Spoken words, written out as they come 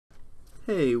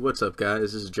Hey, what's up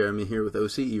guys? This is Jeremy here with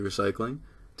OCE Recycling.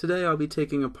 Today I'll be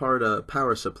taking apart a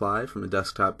power supply from a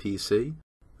desktop PC.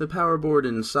 The power board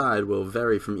inside will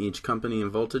vary from each company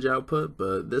and voltage output,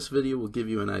 but this video will give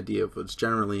you an idea of what's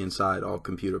generally inside all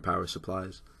computer power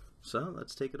supplies. So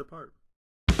let's take it apart.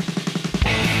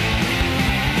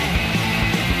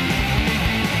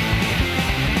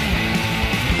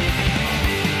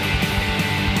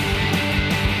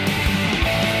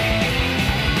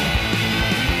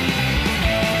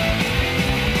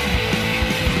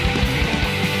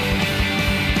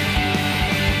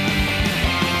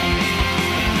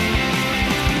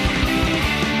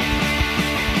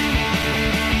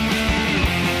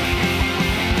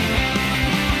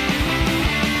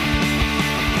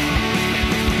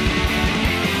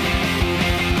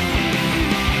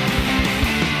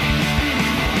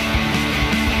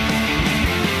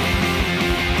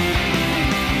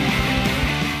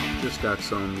 Got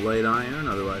some light iron,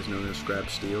 otherwise known as scrap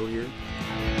steel here.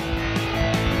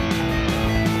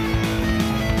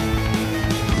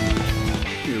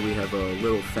 Here we have a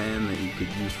little fan that you could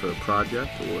use for a project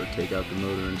or take out the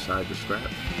motor inside the scrap.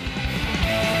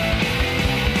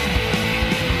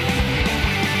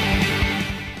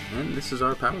 And this is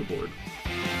our power board.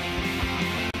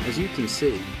 As you can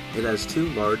see, it has two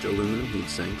large aluminum heat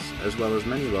sinks as well as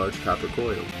many large copper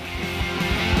coils.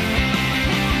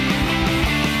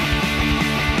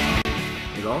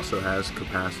 It also has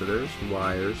capacitors,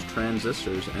 wires,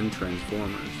 transistors, and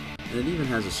transformers, and it even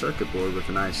has a circuit board with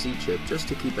an IC chip just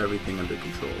to keep everything under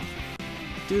control.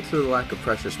 Due to the lack of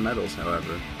precious metals,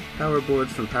 however, power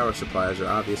boards from power supplies are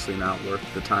obviously not worth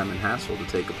the time and hassle to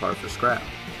take apart for scrap.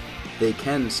 They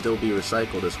can still be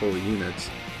recycled as whole units,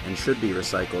 and should be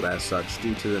recycled as such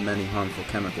due to the many harmful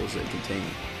chemicals they contain.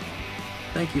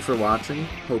 Thank you for watching,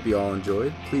 hope you all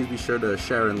enjoyed. Please be sure to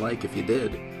share and like if you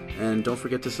did. And don't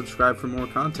forget to subscribe for more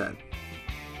content.